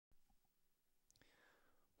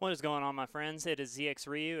What is going on, my friends? It is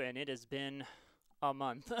ZXRyuu, and it has been a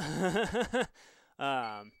month.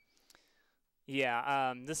 um,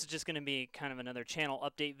 this is just going to be kind of another channel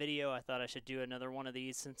update video. I thought I should do another one of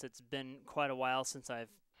these since it's been quite a while since I've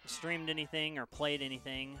streamed anything or played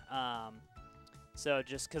anything. So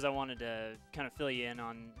just because I wanted to kind of fill you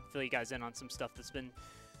guys in on some stuff that's been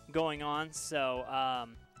going on. So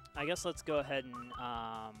I guess let's go ahead and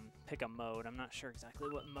pick a mode. I'm not sure exactly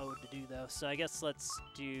what mode to do though. So I guess let's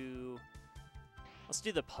do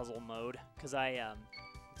the puzzle mode because I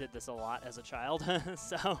did this a lot as a child.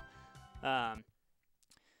 So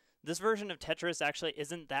this version of Tetris actually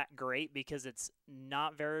isn't that great because it's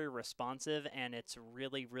not very responsive and it's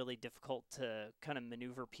really, really difficult to kind of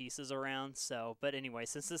maneuver pieces around. So, but anyway,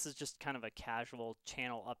 since this is just kind of a casual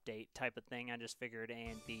channel update type of thing, I just figured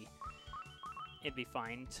A and B it'd be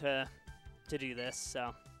fine to do this.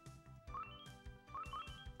 So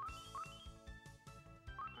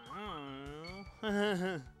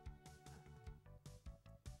oh.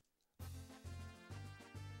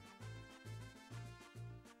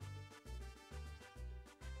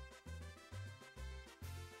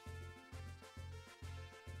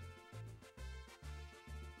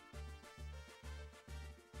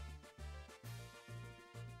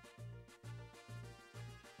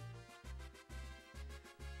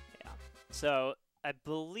 So I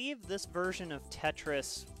believe this version of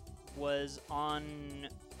Tetris was on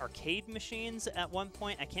arcade machines at one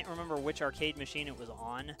point. I can't remember which arcade machine it was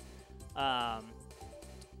on,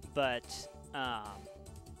 but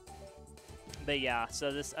yeah.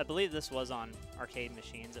 So I believe this was on arcade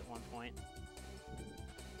machines at one point.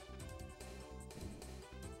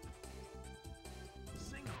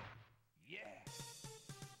 Single. Yeah.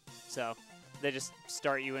 So they just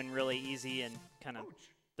start you in really easy and kind of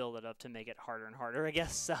build it up to make it harder and harder, I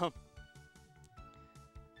guess. So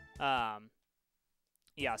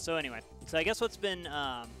yeah, so anyway, so I guess what's been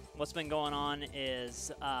going on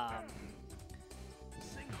is I've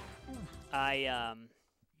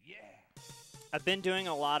been doing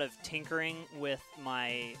a lot of tinkering with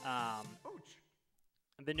my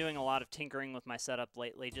setup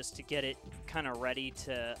lately just to get it kind of ready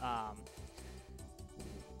to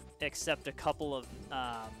accept a couple of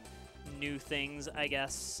new things, I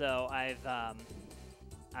guess. So I've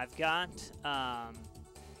got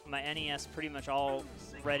my NES pretty much all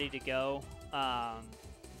ready to go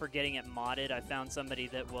for getting it modded. I found somebody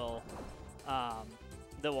that will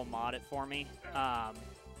mod it for me. I'll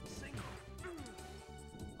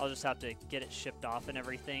just have to get it shipped off and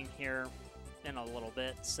everything here in a little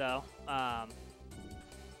bit. So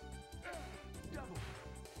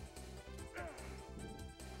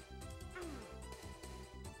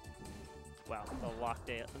wow, the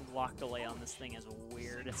lock delay on this thing is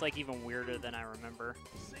weird. It's like even weirder than I remember.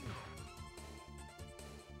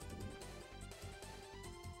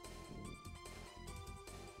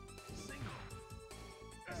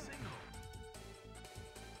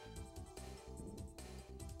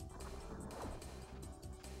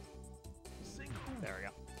 There we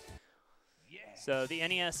go. So the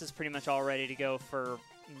NES is pretty much all ready to go for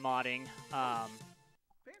modding.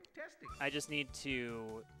 Fantastic. I just need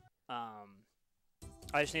to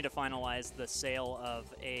finalize the sale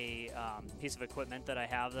of a piece of equipment that I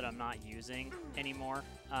have that I'm not using anymore,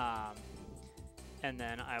 and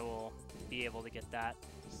then I will be able to get that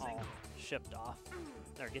all shipped off,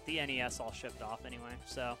 or get the NES all shipped off anyway.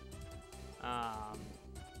 So I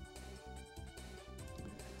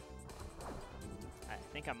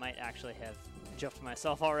think I might actually have jumped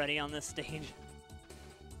myself already on this stage.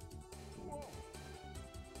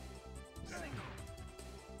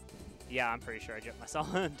 Yeah, I'm pretty sure I jumped myself.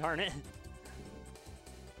 Darn it.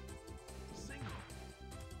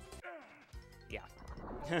 Yeah.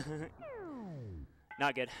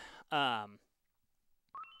 Not good.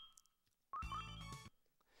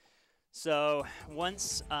 So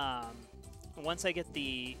once I get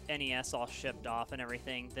the NES all shipped off and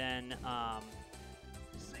everything, then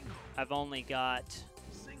I've only got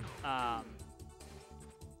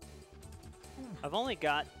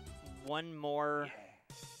one more,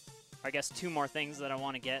 I guess 2 more things that I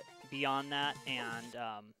want to get beyond that, and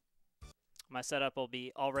my setup will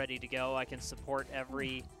be all ready to go. I can support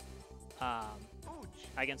every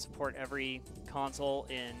console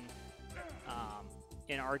in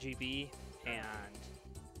RGB, and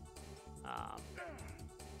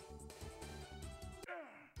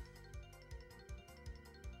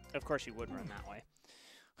of course you would run that way.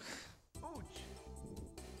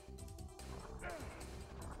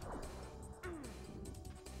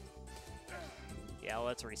 Yeah,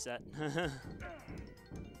 let's reset.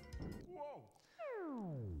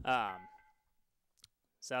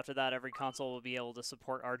 So after that, every console will be able to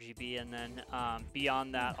support RGB, and then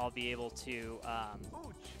beyond that, I'll be able to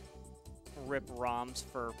rip ROMs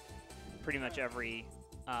for pretty much every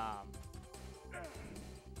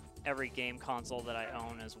game console that I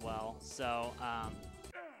own as well. So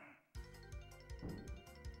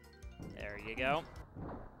there you go.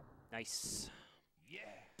 Nice.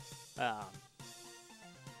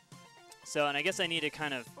 So, and I guess I need to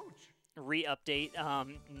kind of re-update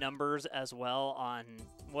numbers as well on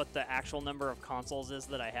what the actual number of consoles is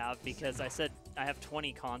that I have, because I said I have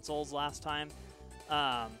 20 consoles last time,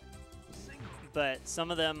 but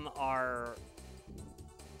some of them are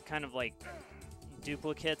kind of like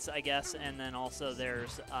duplicates, I guess, and then also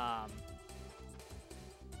there's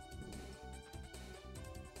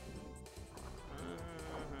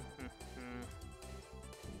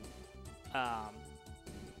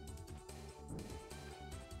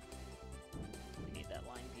we need that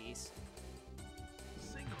line piece.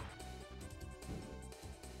 Single.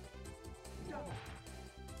 Double.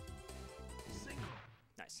 Single.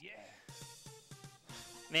 Nice. Yeah.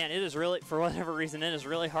 Man, it is really, for whatever reason, it is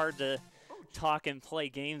really hard to talk and play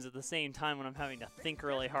games at the same time when I'm having to think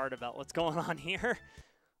really hard about what's going on here.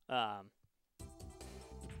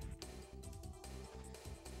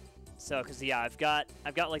 So, cause yeah, I've got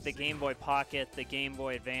like the Game Boy Pocket, the Game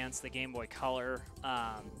Boy Advance, the Game Boy Color.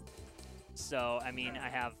 So I mean, I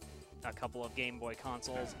have a couple of Game Boy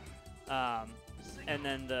consoles, and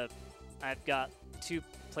then I've got 2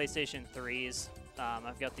 PlayStation 3s.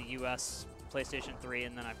 I've got the US PlayStation 3,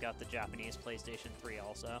 and then I've got the Japanese PlayStation 3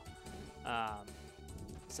 also.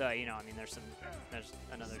 So you know, I mean, there's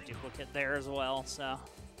another duplicate there as well. So.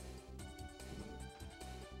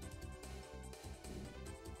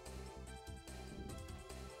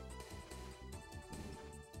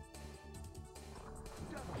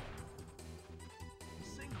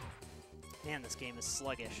 Man, this game is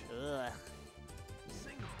sluggish. Ugh.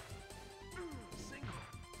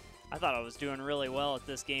 I thought I was doing really well at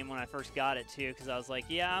this game when I first got it, too, because I was like,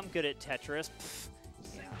 yeah, I'm good at Tetris. Pfft.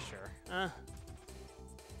 Yeah, sure.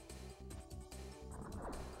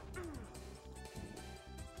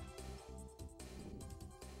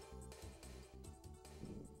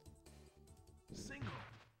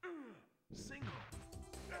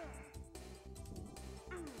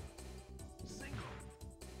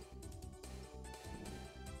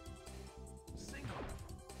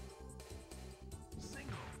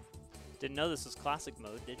 Didn't know this was classic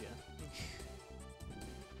mode, did you?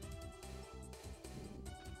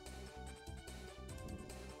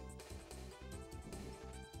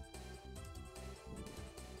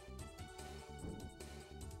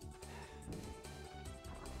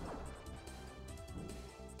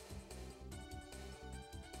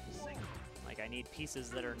 Like, I need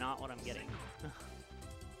pieces that are not what I'm getting.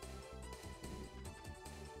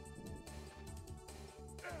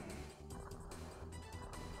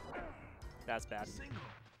 That's bad.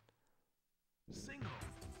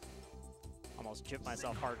 Almost chipped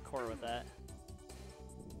myself hardcore with that.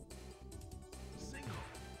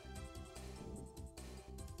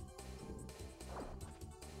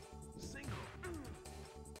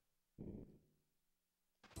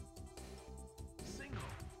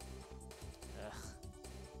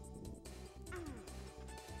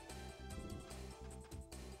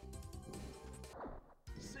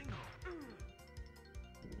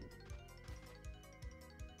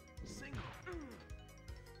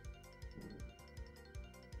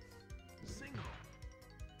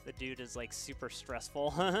 The dude is like super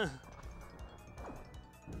stressful.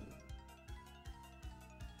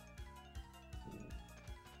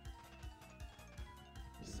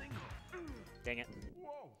 Dang it.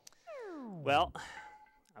 Well,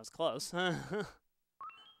 I was close. Yeah,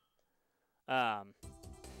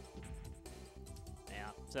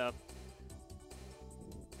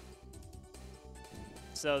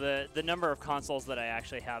 so the number of consoles that I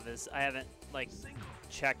actually have is, I haven't like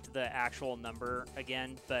checked the actual number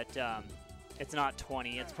again, but it's not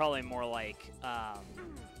 20. It's probably more like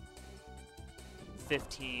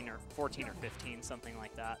 15 or 14 or 15, something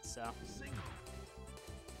like that. So.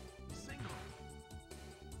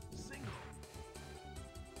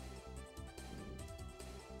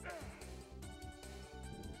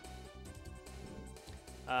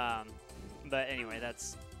 But anyway,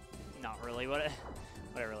 that's not really what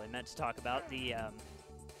I really meant to talk about. The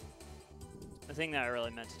thing that I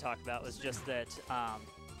really meant to talk about was just that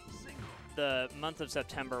the month of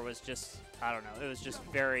September was just, I don't know, it was just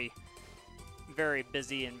very, very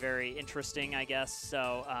busy and very interesting, I guess.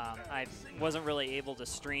 So I wasn't really able to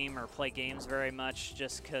stream or play games very much,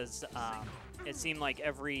 just because it seemed like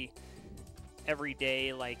every every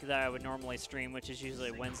day like that I would normally stream, which is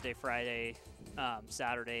usually Wednesday, Friday,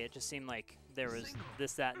 Saturday. It just seemed like there was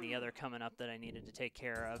this, that, and the other coming up that I needed to take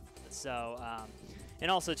care of. So,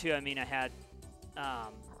 and also too, I mean, I had,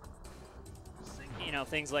 you know,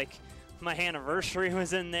 things like my anniversary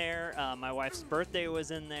was in there, my wife's birthday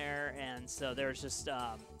was in there, and so there's just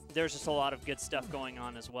a lot of good stuff going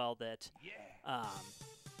on as well that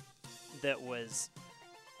that was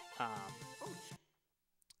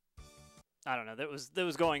I don't know, that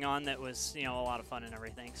was going on, that was, you know, a lot of fun and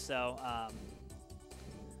everything. So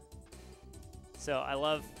so I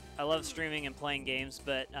love streaming and playing games,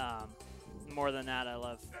 but more than that, I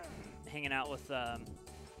love hanging out with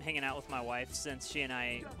my wife, since she and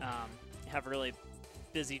I have really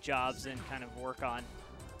busy jobs and kind of work on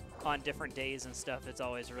different days and stuff. It's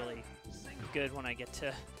always really good when I get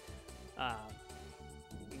to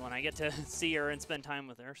see her and spend time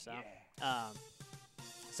with her. So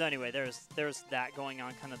so anyway, there's that going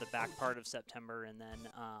on, kind of the back part of September, and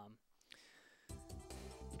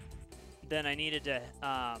then I needed to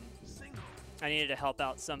help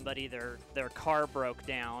out somebody. Their car broke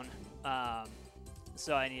down,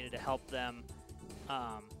 so I needed to help them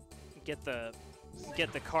get the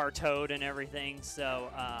car towed and everything. So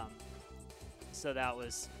so that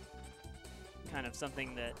was kind of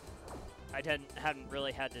something that I hadn't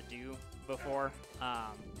really had to do before.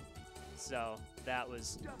 So that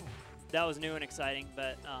was new and exciting,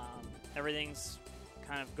 but everything's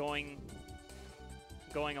kind of going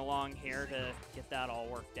along here to get that all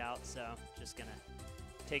worked out. So just gonna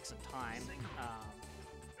take some time,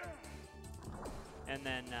 and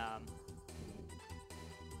then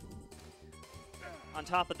on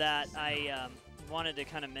top of that, I wanted to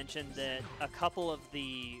kind of mention that a couple of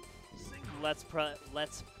the Let's Pray.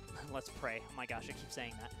 Oh my gosh, I keep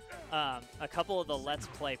saying that. A couple of the Let's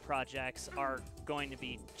Play projects are going to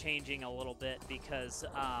be changing a little bit, because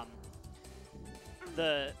at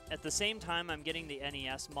the same time I'm getting the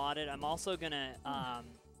NES modded, I'm also gonna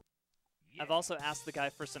I've also asked the guy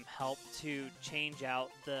for some help to change out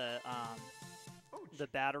the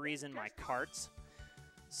batteries in my carts.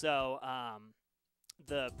 So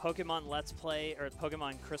the Pokemon Let's Play, or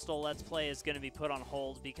Pokemon Crystal Let's Play, is going to be put on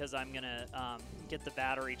hold because I'm going to get the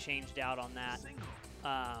battery changed out on that,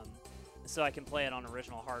 so I can play it on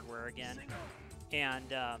original hardware again.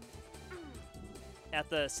 And at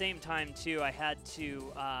the same time too, I had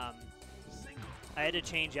to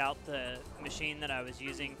change out the machine that I was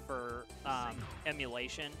using for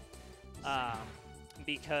emulation,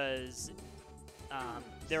 because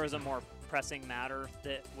there was a more pressing matter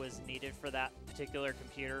that was needed for that particular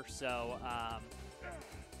computer. So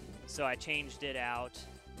so I changed it out,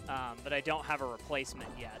 but I don't have a replacement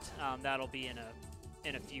yet. That'll be in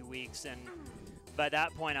a few weeks, and by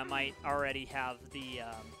that point I might already have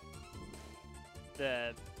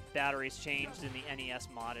the batteries changed and the NES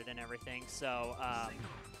modded and everything. So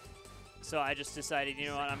so I just decided, you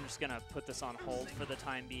know what, I'm just gonna put this on hold for the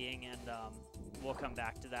time being, and we'll come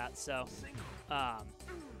back to that. So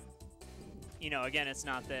you know, again, it's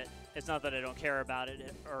not that I don't care about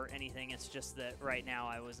it or anything. It's just that right now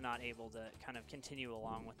I was not able to kind of continue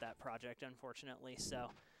along with that project, unfortunately.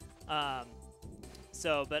 So but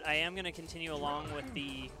I am going to continue along with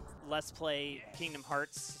the Let's Play Kingdom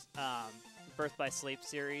Hearts Birth by Sleep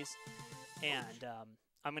series, and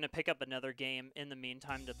I'm going to pick up another game in the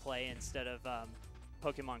meantime to play instead of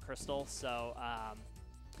Pokemon Crystal. So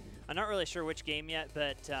I'm not really sure which game yet,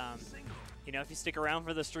 but you know, if you stick around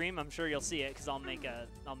for the stream, I'm sure you'll see it, because I'll make a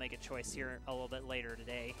choice here a little bit later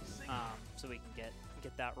today, so we can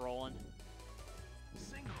get that rolling.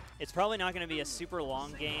 It's probably not going to be a super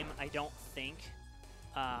long game, I don't think,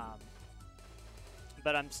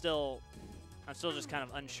 but I'm still just kind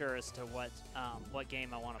of unsure as to what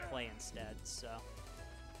game I want to play instead. So.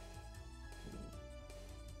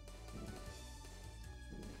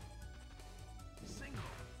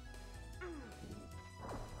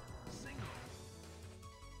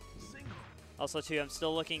 Also, too, I'm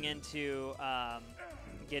still looking into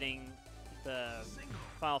getting the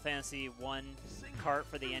Final Fantasy 1 cart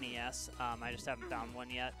for the NES. I just haven't found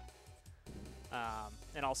one yet.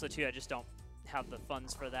 And also, too, I just don't have the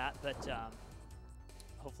funds for that. But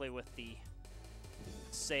hopefully, with the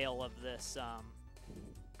sale of this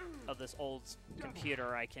old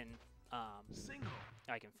computer, I can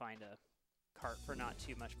find a cart for not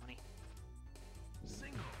too much money.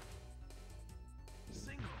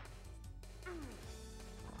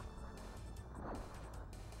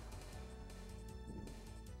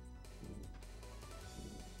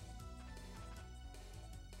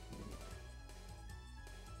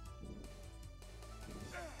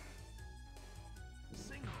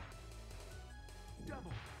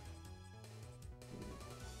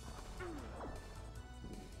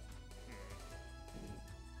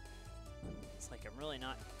 like I'm really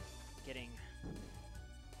not getting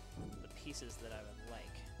the pieces that I would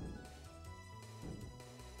like.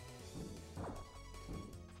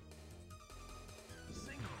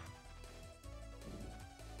 Single.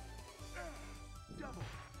 Double.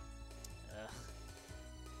 Ugh.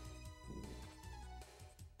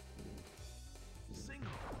 Single.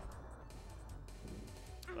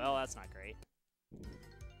 Well, that's not great.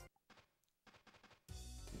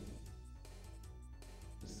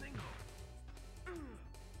 Single.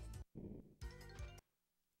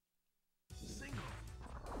 Single.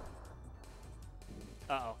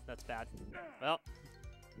 Uh-oh, that's bad. Well,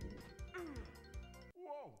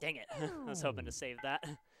 Whoa. dang it. I was hoping to save that.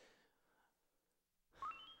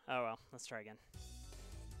 Oh well, let's try again.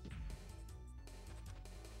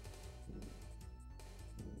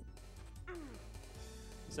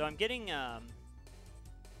 So I'm getting, I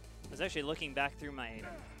was actually looking back through my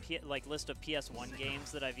list of PS1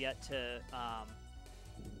 games that I've yet to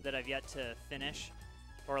finish,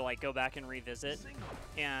 or like go back and revisit.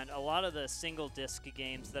 And a lot of the single disc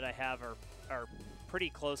games that I have are pretty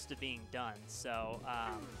close to being done. So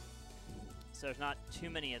so there's not too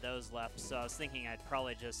many of those left. So I was thinking I'd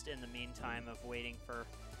probably just, in the meantime of waiting for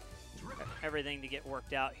everything to get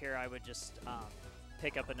worked out here, I would just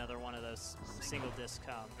pick up another one of those single disc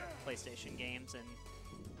PlayStation games and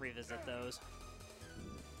revisit those.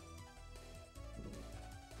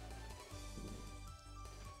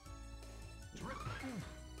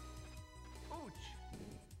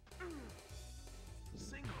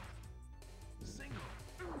 Single. Single.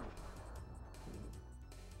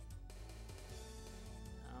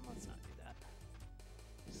 Let's not do that.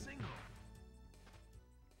 Single.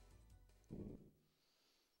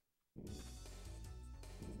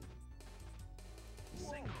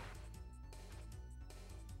 Single.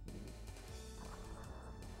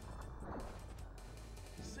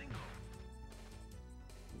 Single.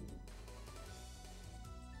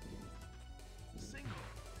 Single.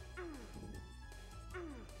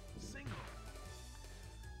 Single.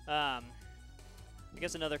 I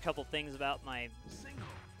guess another couple things about my Single.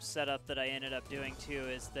 setup that I ended up doing too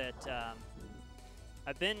is that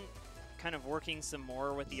I've been kind of working some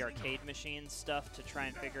more with the arcade machine stuff to try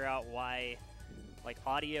and figure out why like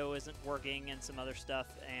audio isn't working and some other stuff.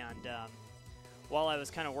 And while I was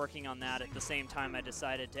kind of working on that, at the same time I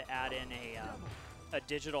decided to add in a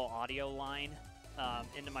digital audio line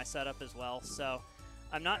into my setup as well. So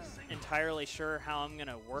I'm not entirely sure how I'm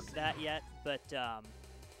gonna work that yet, but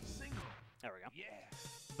Single. there we go. Yeah.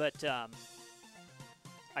 But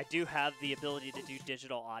I do have the ability to do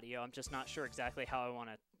digital audio. I'm just not sure exactly how I want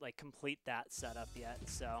to like complete that setup yet.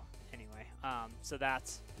 So anyway, so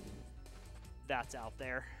that's out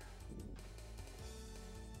there.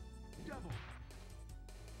 Double.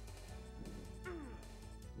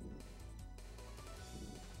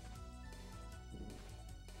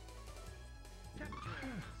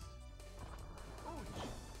 TETRIS. Ouch.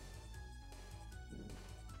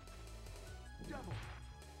 Double.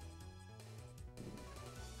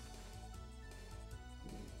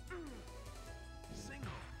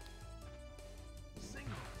 Single.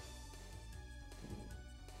 Single.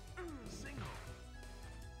 Single. Single.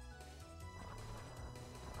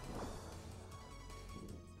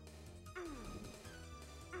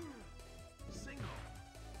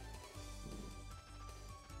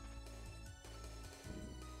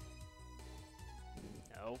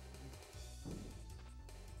 No.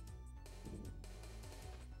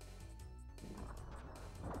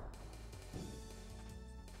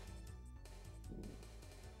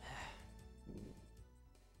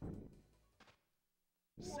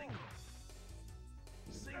 Single.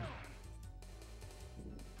 Single.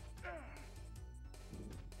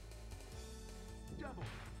 Double.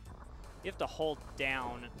 You have to hold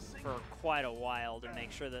down for quite a while to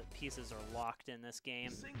make sure that pieces are locked in this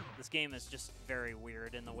game. Single. This game is just very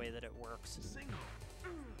weird in the way that it works. Single.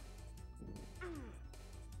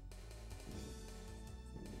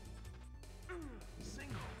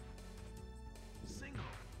 Single. Single.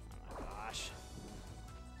 Oh my gosh.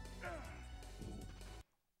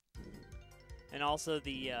 And also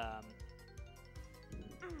the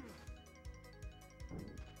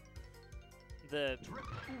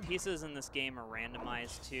pieces in this game are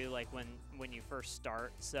randomized too, like when you first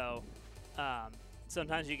start. So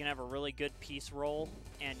sometimes you can have a really good piece roll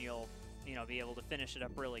and you'll be able to finish it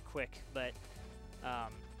up really quick, but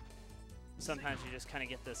sometimes you just kind of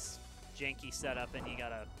get this janky setup and you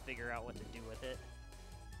gotta figure out what to do with it.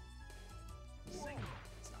 Single.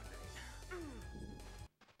 It's not great.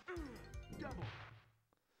 Double.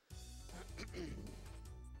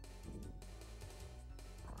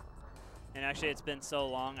 And actually, it's been so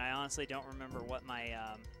long, I honestly don't remember what my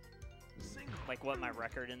Single. like what my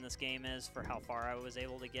record in this game is for how far I was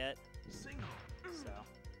able to get. Single. So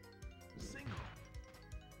Single.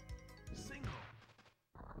 Single.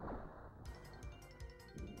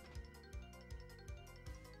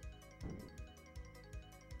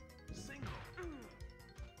 Single.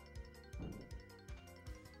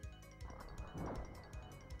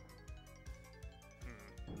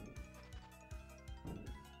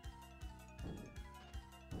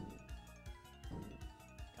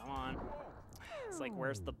 come on. It's like,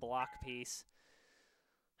 where's the block piece?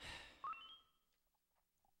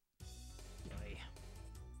 Oy.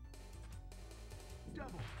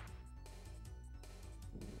 Double.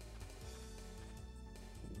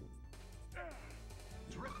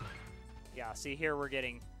 Triple. Yeah, see here we're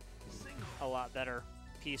getting Single. a lot better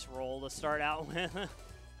piece roll to start out with.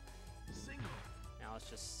 Single. Now let's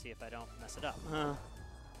just see if I don't mess it up. Single.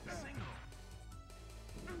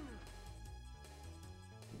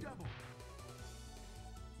 Double.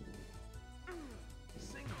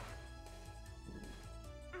 Single.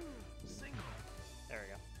 Single. There we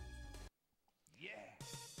go. Yeah.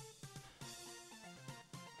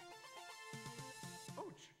 Ouch.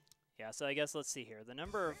 Yeah, so I guess let's see here. The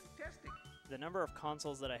number of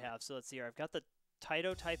consoles that I have. So let's see here. I've got the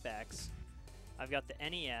Taito Type X. I've got the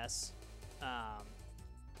NES,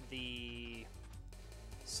 the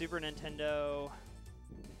Super Nintendo.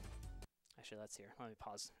 Actually, that's here. Let me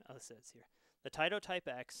pause. Oh, this is here. The Taito Type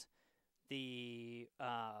X, the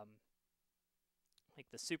like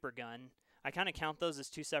the Super Gun. I kind of count those as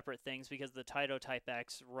two separate things because the Taito Type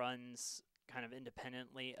X runs kind of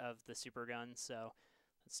independently of the Super Gun. So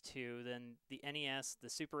that's two. Then the NES, the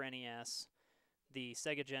Super NES, the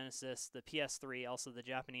Sega Genesis, the PS3, also the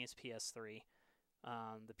Japanese PS3,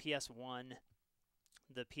 the PS1,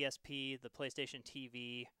 the PSP, the PlayStation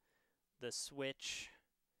TV, the Switch,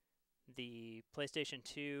 the PlayStation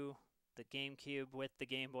 2, the GameCube with the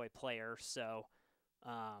Game Boy player. So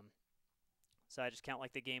I just count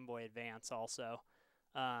like the Game Boy Advance also,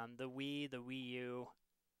 the Wii, the Wii U,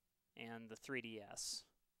 and the 3DS.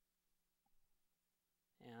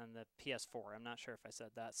 And the PS4. I'm not sure if I said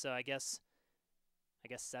that. So I guess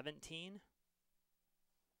 17?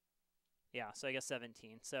 Yeah, so I guess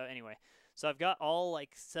 17. So anyway, so I've got all like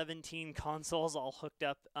 17 consoles all hooked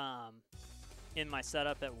up in my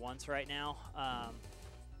setup at once right now.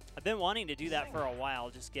 I've been wanting to do that for a while,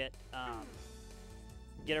 just get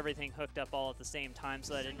everything hooked up all at the same time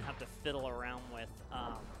so I didn't have to fiddle around with,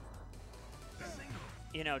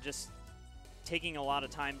 you know, just taking a lot of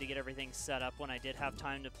time to get everything set up. When I did have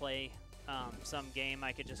time to play some game,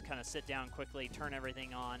 I could just kind of sit down quickly, turn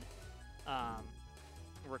everything on,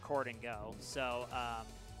 record and go. So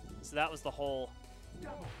so that was the whole,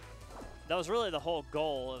 that was really the whole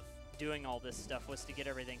goal of doing all this stuff, was to get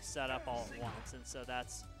everything set up all at once. And so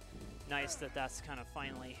that's nice that that's kind of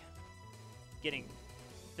finally getting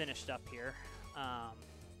finished up here.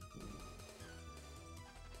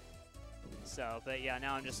 So, but yeah,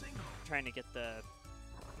 now I'm just trying to get the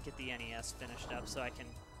NES finished up so I can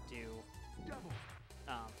do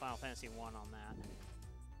Final Fantasy 1 on that.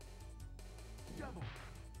 Double.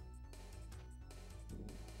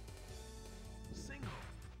 Single.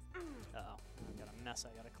 Uh-oh, I've got a mess I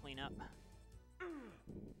gotta clean up.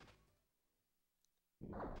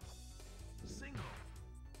 Single.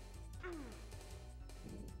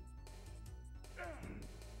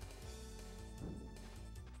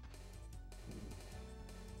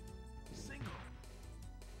 Single.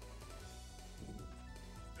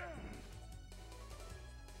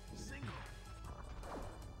 Single.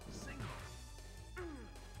 Single.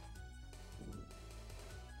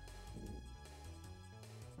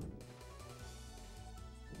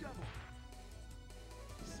 Double.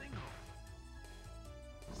 Single.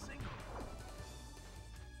 Single.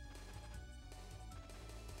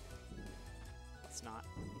 Let's not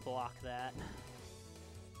block that.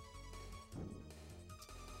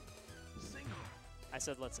 Single. I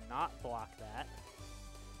said let's not block that.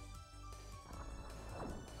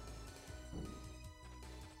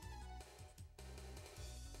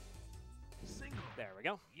 Single. There we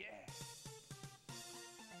go. Yeah.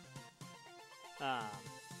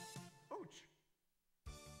 Ouch.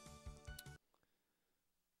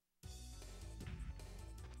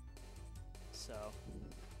 So,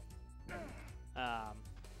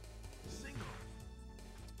 Single.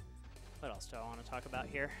 what else do I want to talk about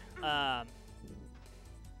here?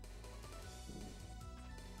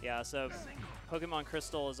 Yeah, so Single. Pokemon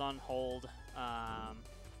Crystal is on hold. Gonna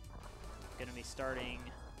be starting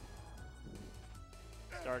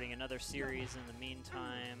another series in the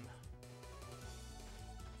meantime.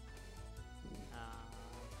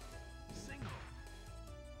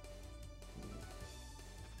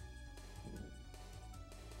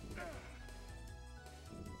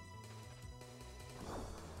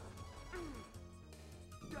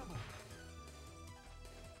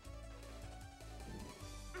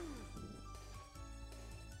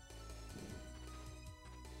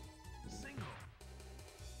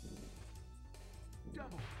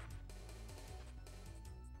 Double.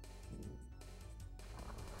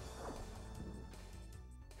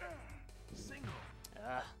 Single.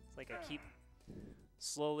 It's like I keep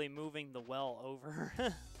slowly moving the well over.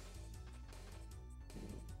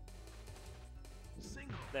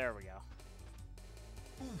 Single. There we go.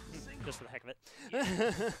 Single. Just for the heck of it.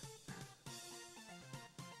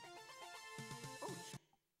 Ouch.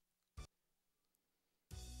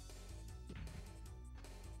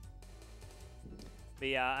 But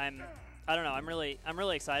yeah, I don't know. I'm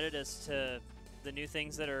really excited as to the new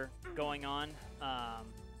things that are going on,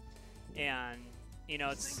 and you know,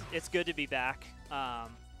 it's good to be back. I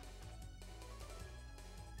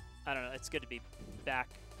don't know. It's good to be back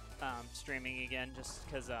streaming again, just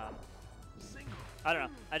because Single. I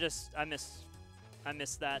don't know. I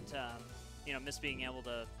miss that. You know, miss being able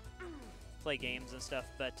to play games and stuff.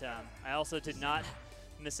 But I also did not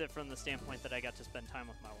miss it from the standpoint that I got to spend time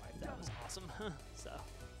with my wife. That was awesome. So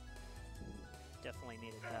definitely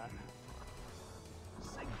needed that.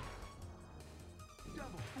 Single.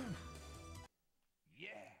 Double. Yeah.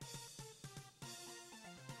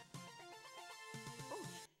 Ouch.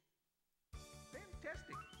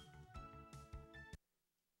 Fantastic.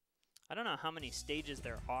 I don't know how many stages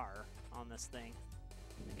there are on this thing.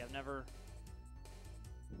 Like I'm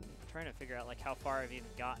trying to figure out like how far I've even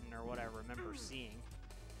gotten or what I remember seeing.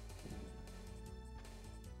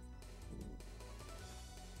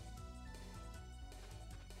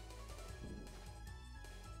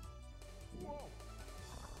 Whoa.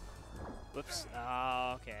 Whoops.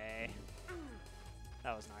 Oh, okay.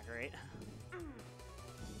 That was not great.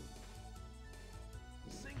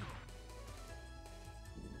 Single.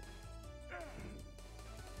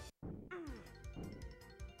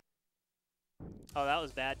 Oh, that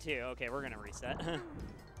was bad too. Okay, we're gonna reset. Yeah,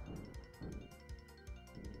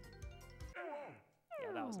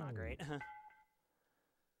 that was not great.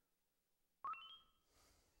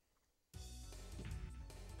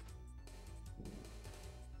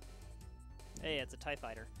 Hey, it's a TIE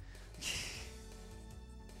fighter.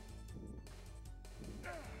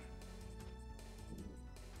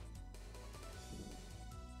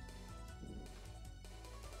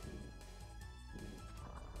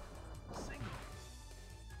 Single.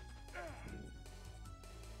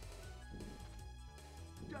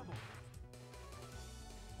 Double.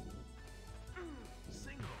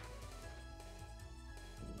 Single.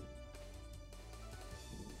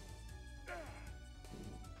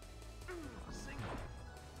 Single.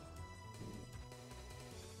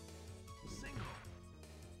 Single.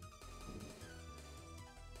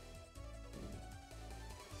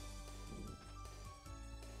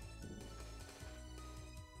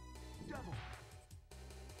 Double.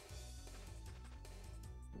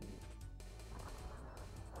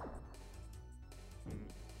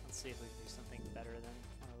 Let's see if we can do something better than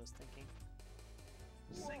what I was thinking.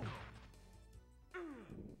 Single.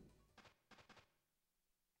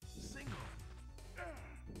 Single.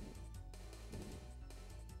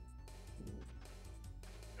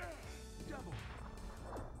 Double.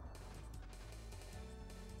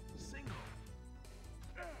 Single.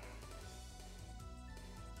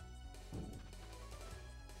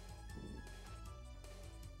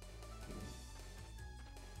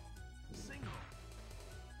 Single.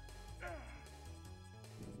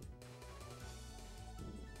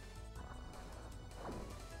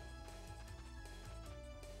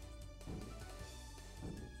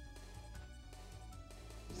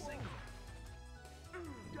 Single.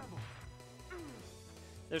 Double.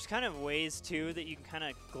 There's kind of ways too that you can kind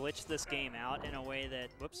of glitch this game out in a way that,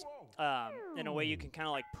 whoops, in a way you can kind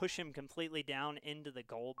of like push him completely down into the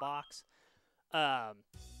goal box. But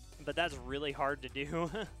that's really hard to do.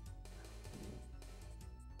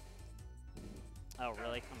 Oh,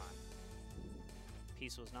 really? Come on.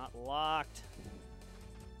 Piece was not locked.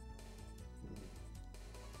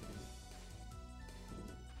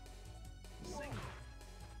 Single.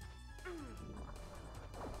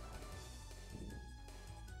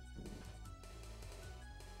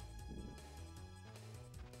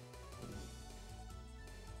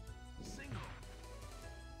 Single.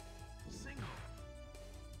 Single.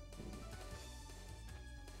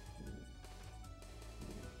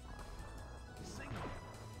 Single.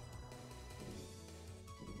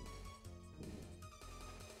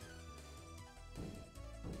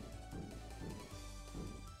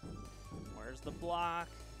 Where's the block?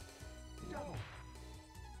 Double.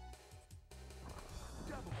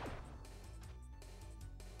 Double.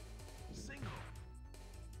 Single.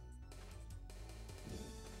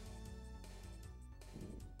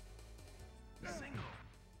 Single.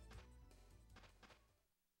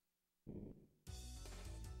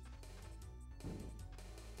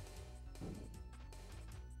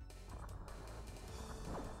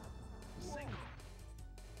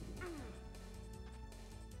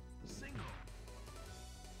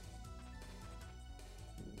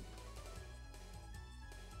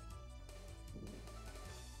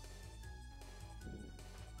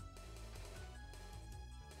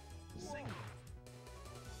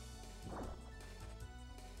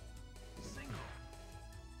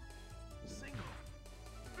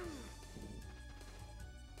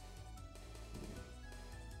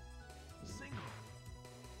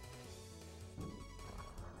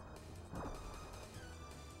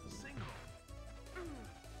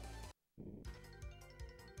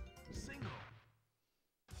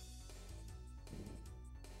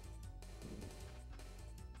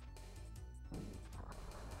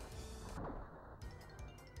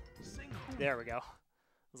 There we go. I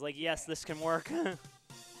was like, yes, this can work. Oh,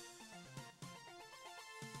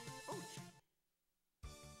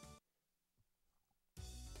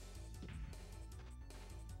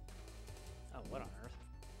 what on earth?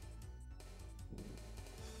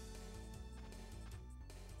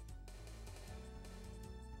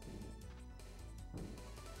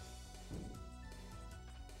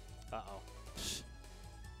 Uh-oh.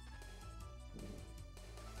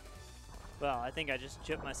 Well, I think I just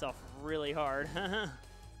chipped myself really hard.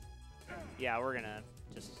 Yeah, we're gonna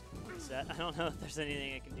just reset. I don't know if there's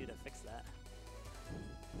anything I can do to fix that.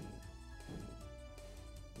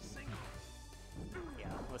 Yeah,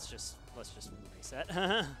 let's just reset.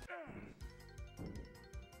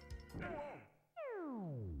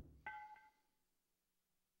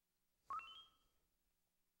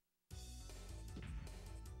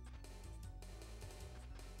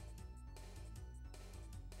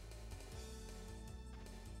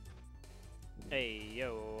 Hey,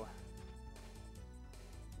 yo.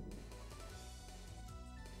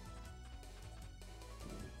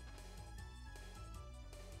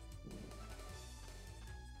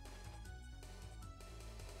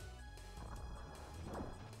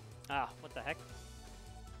 Ah, what the heck?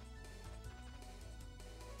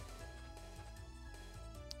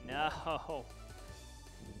 No. Ugh.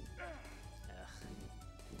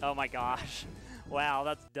 Oh my gosh. Wow,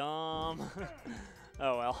 that's dumb.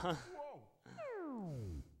 Oh well.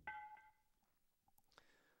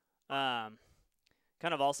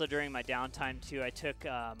 Kind of also during my downtime too, I took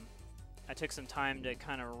some time to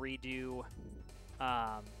kind of redo,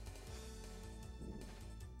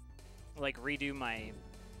 like redo my.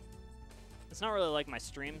 It's not really like my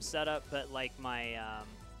stream setup, but like my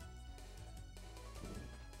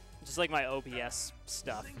just like my OBS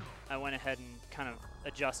stuff. I went ahead and kind of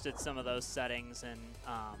adjusted some of those settings and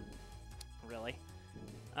really,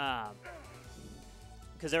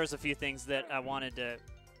 because there was a few things that I wanted to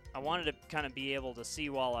kind of be able to see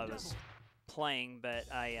while I was playing, but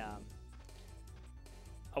I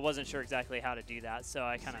wasn't sure exactly how to do that, so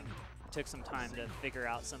I kind of took some time to figure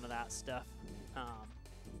out some of that stuff.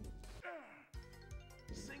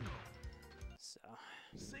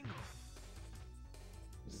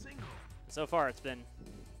 So far it's been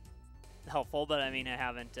helpful, but I mean I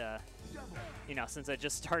haven't, you know, since I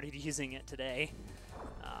just started using it today.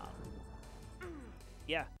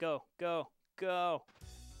 Yeah, go, go, go.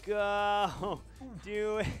 Go!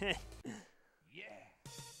 Do it! Yeah.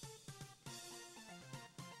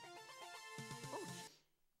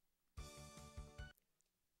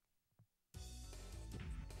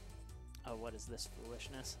 Oh, what is this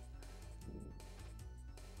foolishness?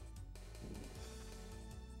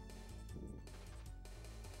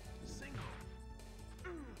 Single.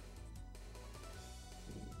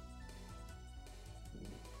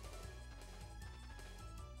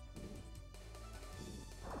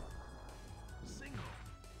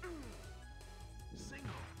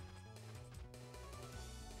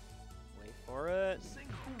 Wait for it.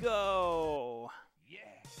 Single. Go! Yeah.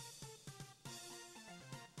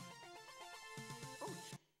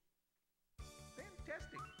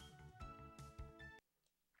 Fantastic.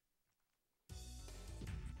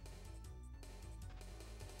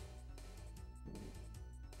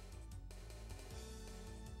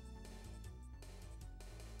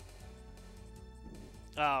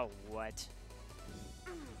 Oh, what?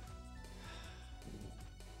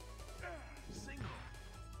 Single.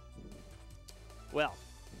 Well.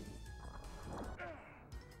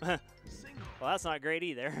 Well, Single. that's not great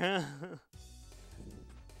either.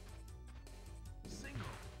 Single.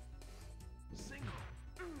 Single.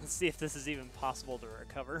 Let's see if this is even possible to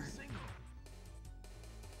recover. Single.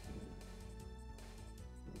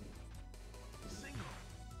 Single.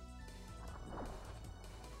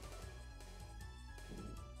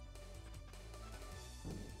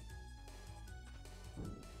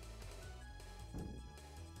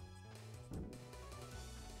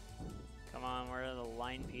 Come on, where are the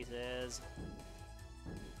line pieces?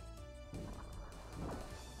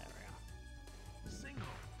 There we go. Single.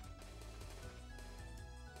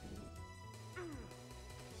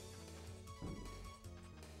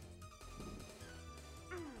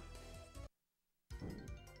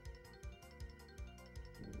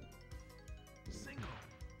 Single.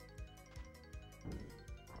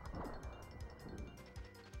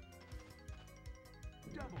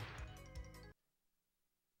 Double.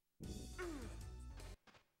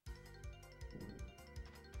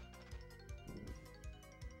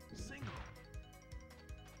 Single.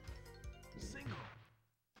 Single.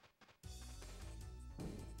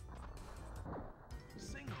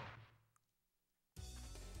 Single.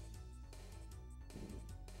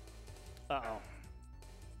 Uh-oh.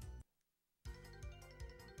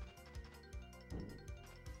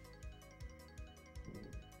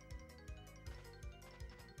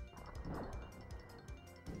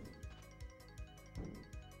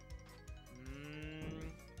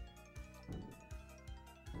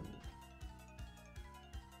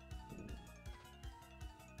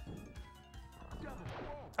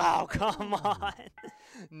 Oh, come on.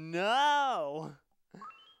 No.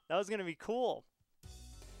 That was going to be cool.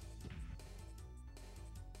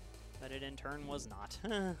 But it in turn was not.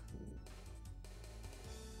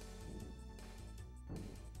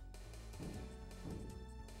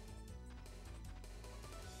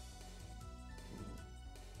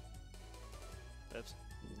 Oops.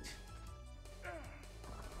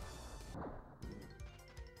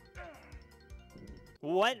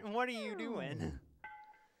 What? What are you doing?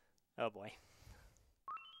 Oh boy.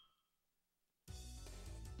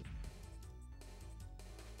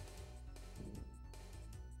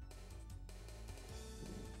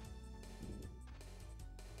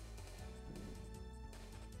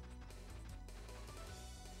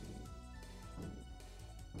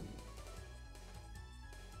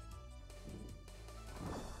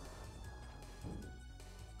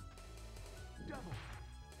 Double.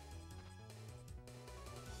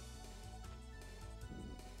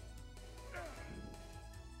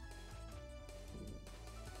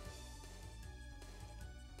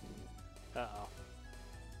 Uh-oh.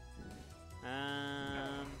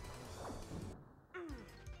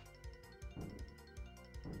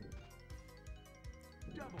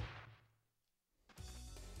 Double.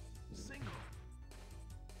 Single.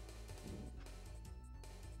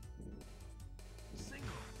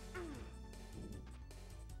 Single.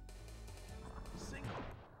 Single.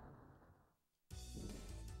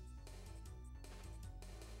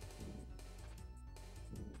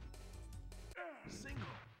 Single.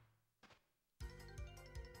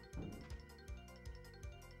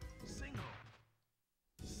 Single.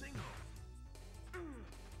 Single.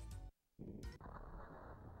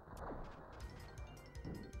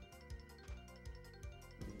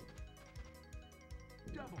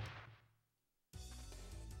 Double.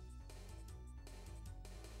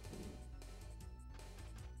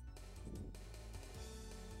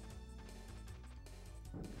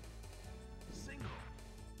 Single.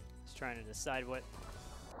 Just trying to decide what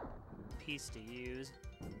piece to use.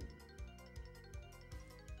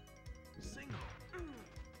 Single.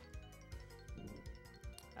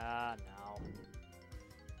 No.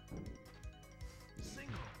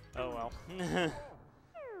 Single. Oh well.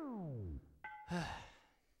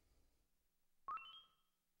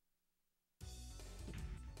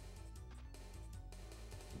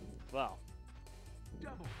 Well.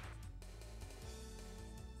 Double.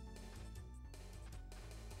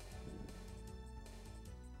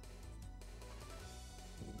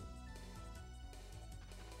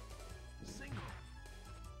 Single.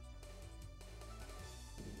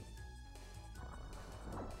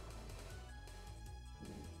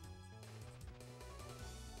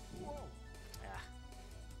 Whoa. Ah.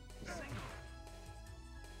 Single.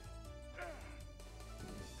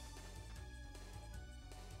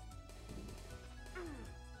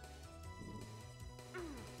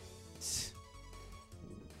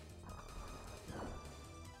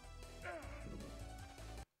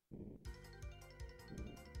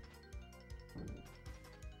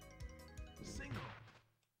 Single.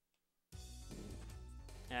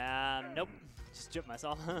 Nope. Just jumped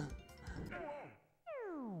myself.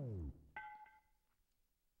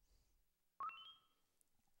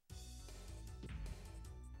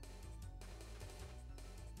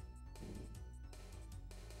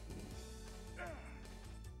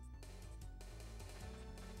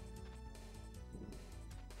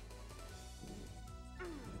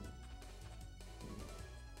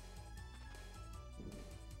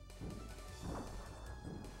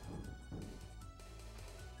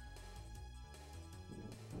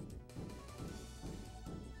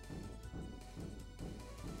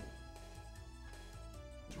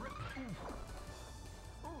 Drip.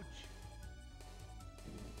 Ouch.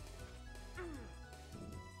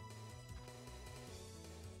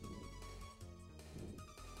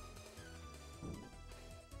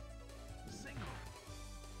 Single.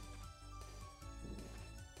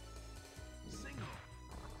 Single.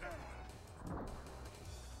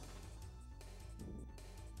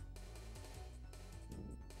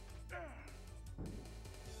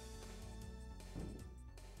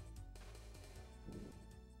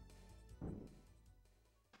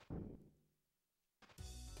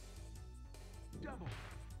 Double.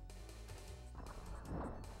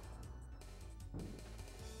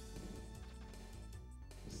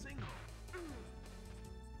 Single.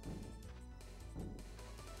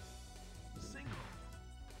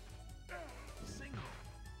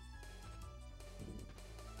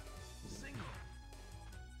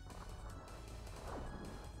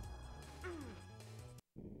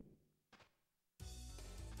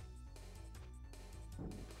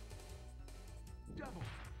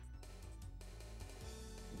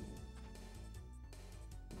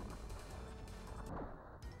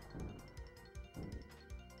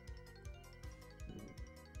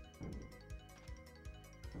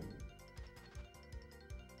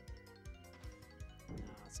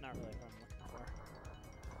 That's not really what I'm looking for.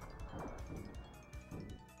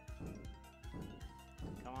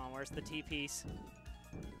 Come on, where's the T-piece?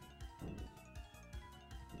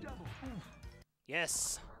 Double.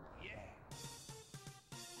 Yes! Yeah.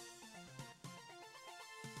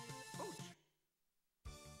 Ouch.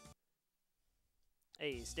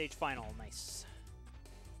 Hey, stage final, nice.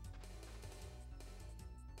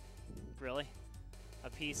 Really? A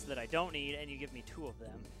piece that I don't need, and you give me 2 of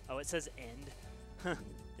them. Oh, it says end.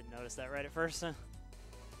 Didn't notice that right at first.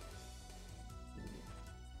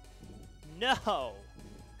 No!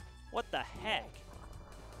 What the heck?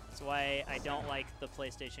 That's why I don't like the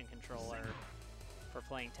PlayStation controller for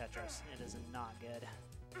playing Tetris. It is not good.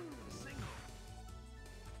 Single.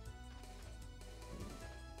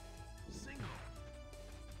 Single.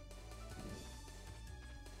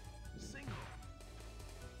 Single.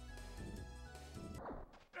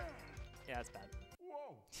 Yeah, that's bad.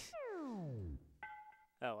 Whoa.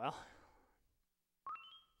 Oh well.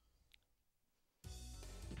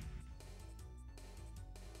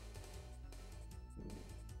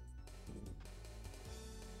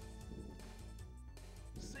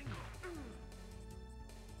 Single.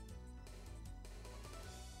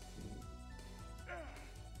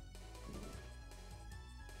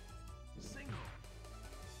 Single.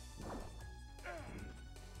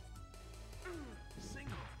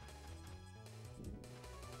 Single.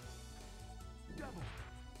 Double.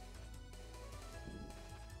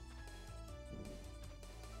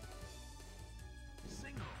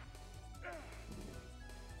 Single.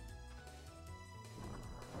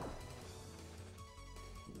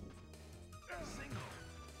 Single.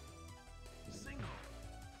 Single.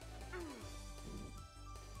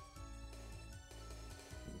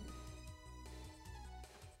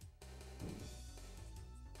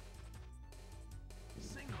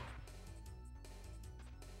 Single.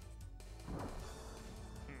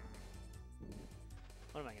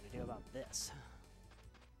 What am I going to do about this?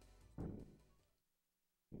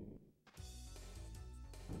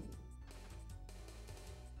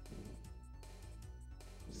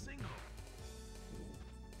 Single.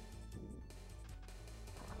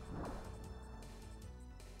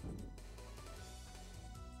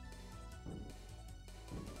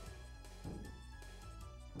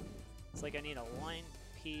 It's like I need a line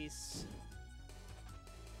piece.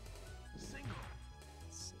 Single.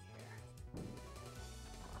 Let's see here.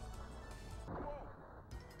 Whoa.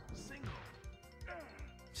 Single.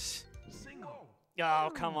 Single.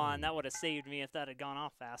 Oh, come on. That would have saved me if that had gone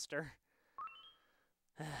off faster.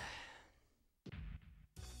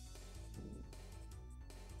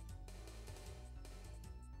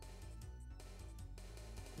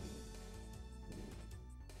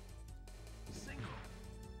 Single.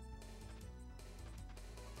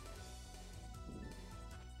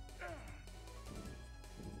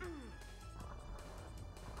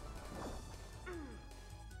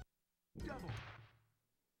 Double.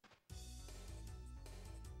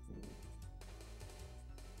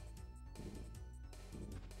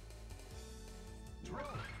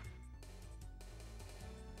 Triple.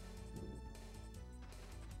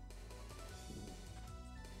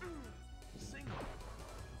 Single.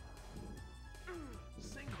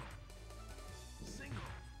 Single. Single.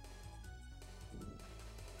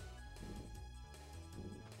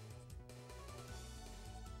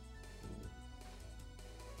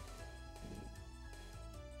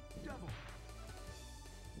 Double.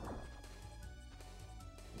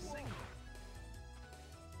 Single.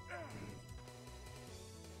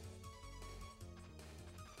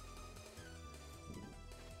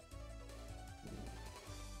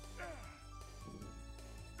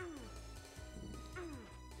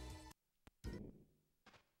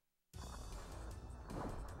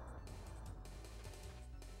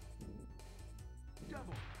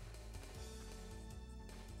 Double.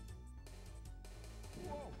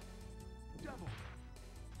 Whoa. Double.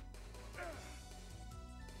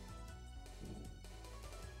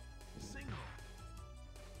 Single.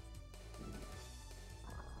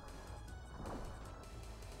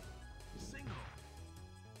 Single.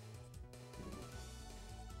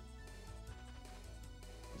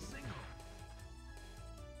 Single.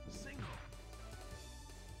 Single.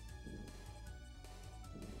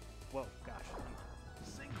 Whoa, gosh.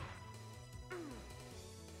 Single.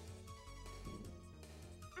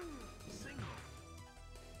 Single.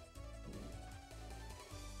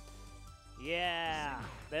 Yeah,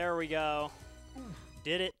 there we go.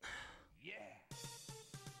 Did it. Yeah.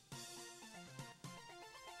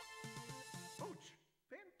 Ouch.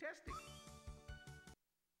 Fantastic.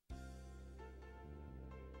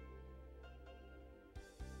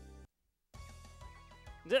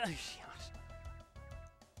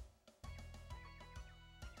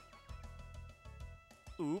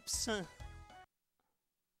 Oops.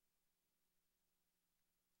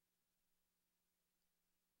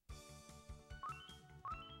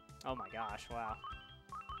 Oh my gosh, wow.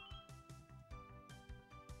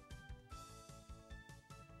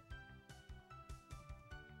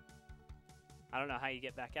 I don't know how you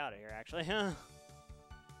get back out of here, actually.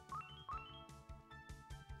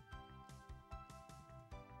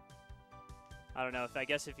 I don't know, I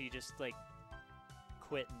guess if you just, like,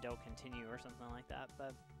 quit and don't continue or something like that,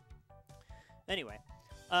 but anyway.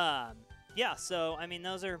 Yeah, so, I mean,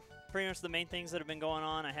 those are pretty much the main things that have been going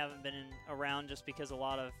on. I haven't been around just because a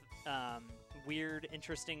lot of weird,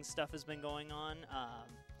 interesting stuff has been going on.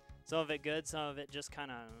 Some of it good, some of it just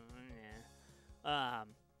kind of,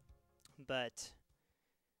 but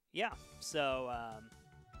yeah, so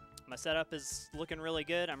my setup is looking really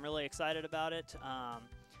good. I'm really excited about it.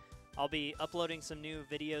 I'll be uploading some new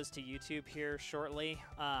videos to YouTube here shortly,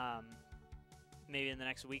 maybe in the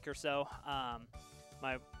next week or so.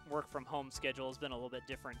 My work from home schedule has been a little bit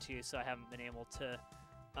different too, so I haven't been able to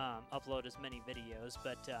upload as many videos,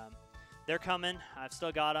 but they're coming. I've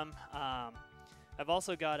still got them. I've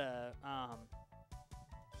also got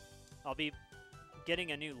I'll be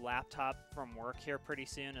getting a new laptop from work here pretty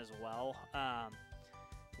soon as well,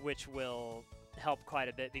 which will help quite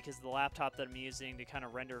a bit because the laptop that I'm using to kind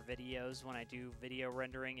of render videos when I do video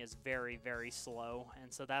rendering is very, very slow,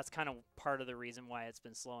 and so that's kind of part of the reason why it's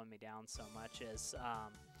been slowing me down so much is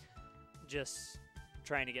just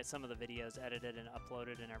trying to get some of the videos edited and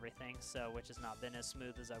uploaded and everything, so which has not been as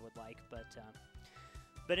smooth as I would like,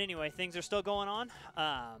 but anyway, things are still going on,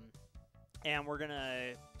 and we're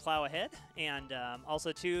gonna plow ahead, and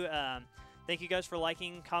also too, thank you guys for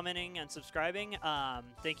liking, commenting, and subscribing.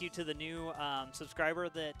 Thank you to the new subscriber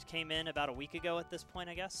that came in about a week ago at this point,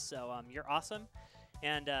 I guess. So you're awesome.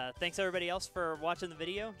 And thanks everybody else for watching the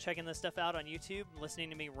video, checking this stuff out on YouTube, listening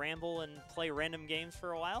to me ramble and play random games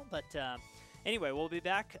for a while. But anyway, we'll be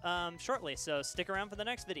back shortly, so stick around for the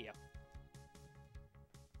next video.